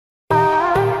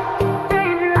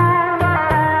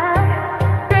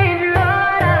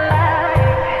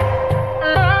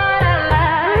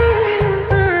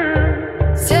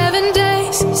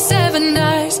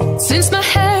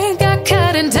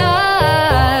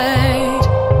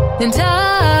And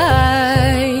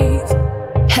I've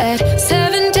had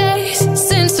 7 days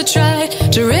since I tried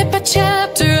to rip a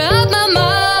chapter out my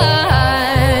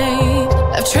mind.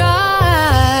 I've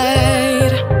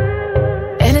tried,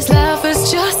 and his laugh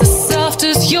is just as soft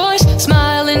as yours,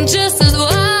 smiling just as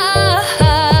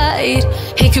wide.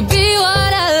 He could be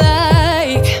what I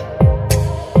like,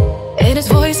 and his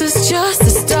voice is just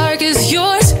as dark as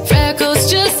yours,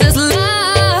 freckles just as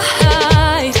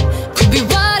light. Could be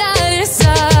what I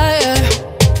desire.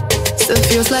 Still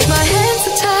feels like my hands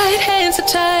are tied, hands are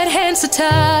tied, hands are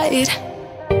tied.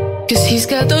 'Cause he's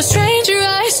got those stranger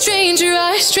eyes, stranger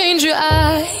eyes, stranger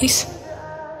eyes.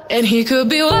 And he could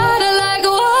be what I like,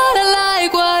 what I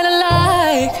like, what I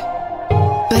like.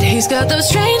 But he's got those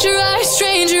stranger eyes,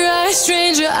 stranger eyes,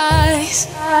 stranger eyes.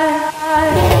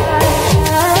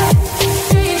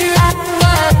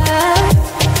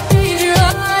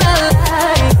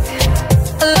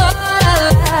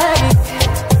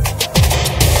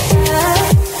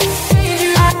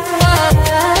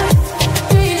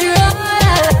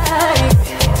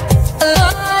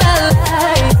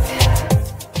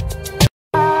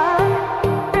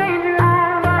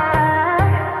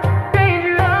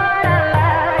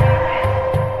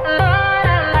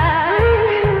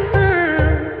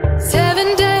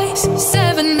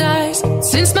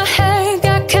 Since my hair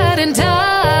got cut and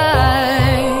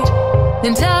dyed.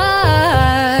 And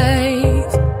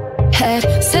I've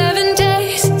had 7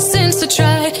 days since I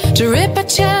tried to rip a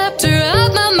chapter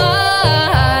out my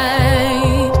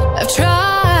mind. I've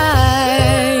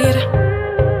tried,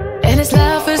 and his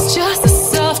laugh is just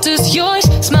as soft as yours,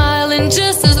 smiling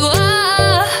just as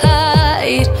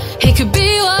wide. He could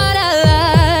be what I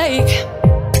like,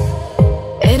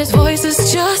 and his voice is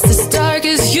just as dark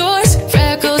as yours,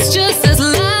 freckles just as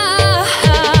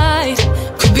light.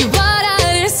 Could be what I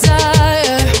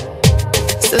desire.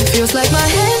 Still feels like my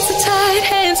hands are tied,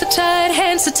 hands are tied,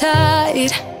 hands are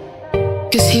tied.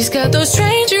 'Cause he's got those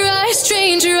stranger eyes,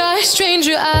 stranger eyes,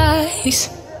 stranger eyes.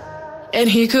 And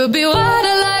he could be what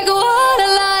I like, what I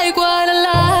like, what I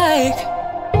like.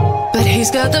 But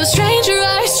he's got those stranger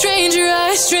eyes, stranger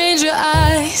eyes, stranger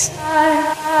eyes.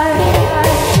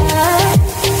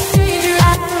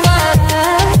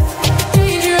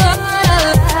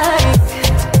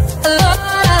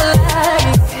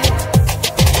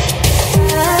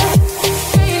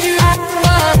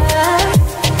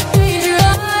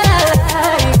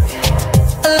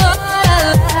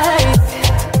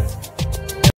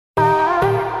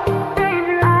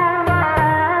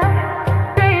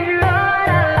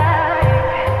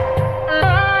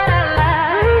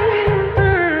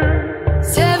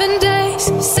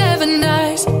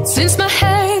 Since my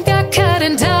hair got cut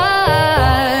and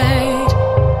dyed.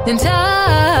 And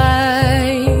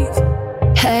I've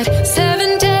had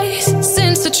 7 days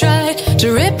since I tried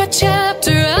to rip a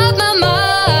chapter out my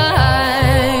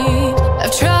mind.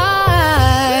 I've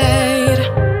tried,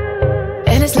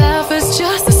 and his laugh is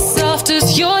just as soft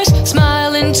as yours,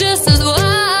 smiling just as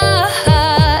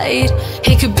wide.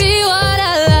 He could be what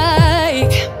I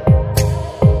like,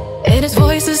 and his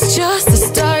voice is just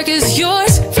as dark as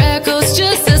yours, freckles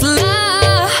just as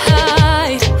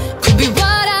light. Could be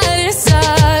what I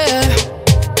desire.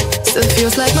 Still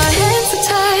feels like my hands are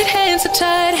tied, hands are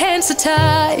tied, hands are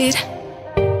tied.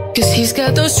 'Cause he's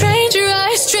got those stranger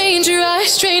eyes, stranger eyes,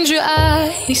 stranger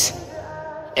eyes.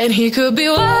 And he could be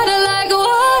what I like,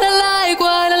 what I like,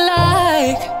 what I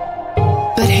like.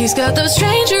 But he's got those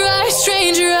stranger eyes,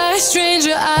 stranger eyes,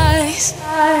 stranger eyes.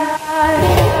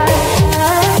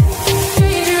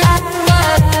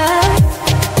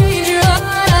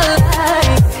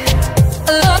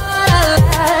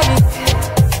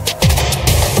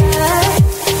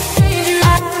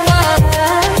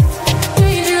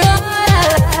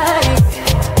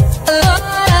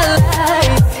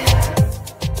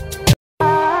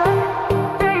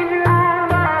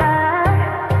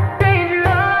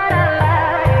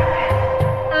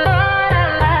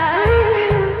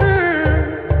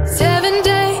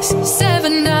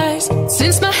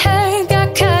 Since my hair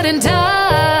got cut and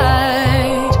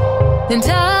dyed. And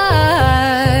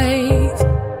I've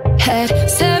had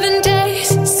 7 days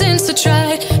since I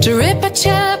tried to rip a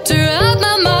chapter out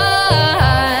my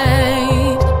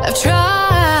mind. I've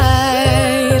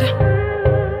tried,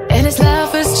 and his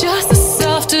laugh is just as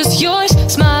soft as yours,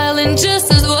 smiling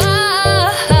just as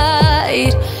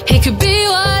wide. He could be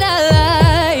what I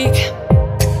like,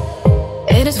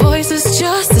 and his voice is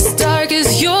just as dark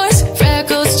as yours,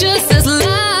 freckles just as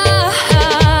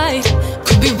light.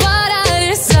 Could be what I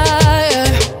desire.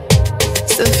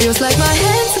 Still feels like my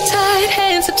hands are tied,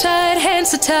 hands are tied, hands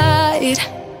are tied.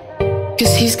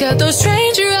 'Cause he's got those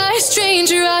stranger eyes,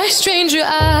 stranger eyes, stranger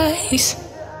eyes.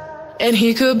 And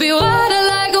he could be what I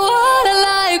like, what I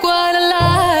like, what I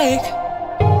like.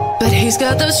 But he's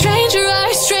got those stranger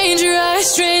eyes, stranger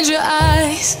eyes, stranger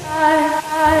eyes.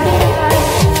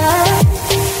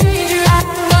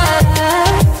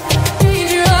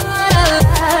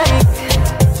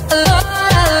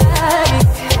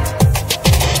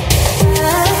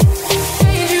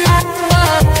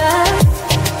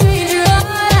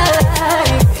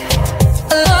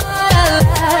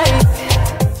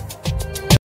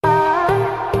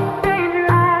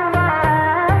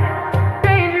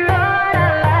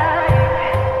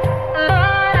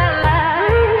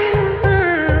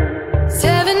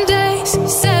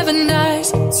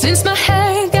 Since my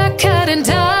hair got cut and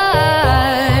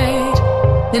dyed,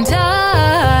 and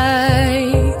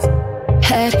I've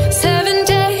had 7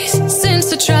 days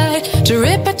since I tried to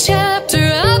rip a chapter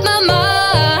out my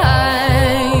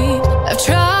mind. I've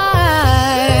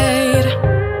tried,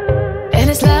 and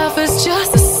his laugh is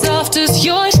just as soft as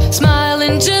yours,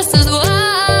 smiling just as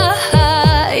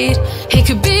wide. He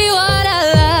could be what I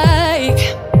like,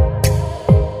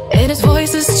 and his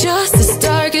voice is just as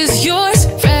dark as yours,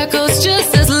 freckles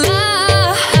just as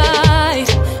light.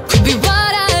 Could be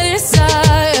what I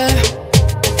desire.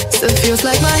 Still feels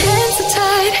like my hands are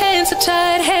tied, hands are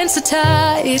tied, hands are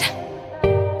tied.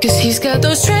 Cause he's got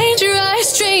those stranger eyes,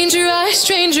 stranger eyes,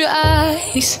 stranger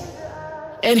eyes.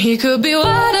 And he could be what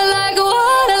I like,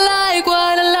 what I like,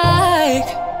 what I like.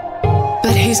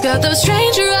 But he's got those stranger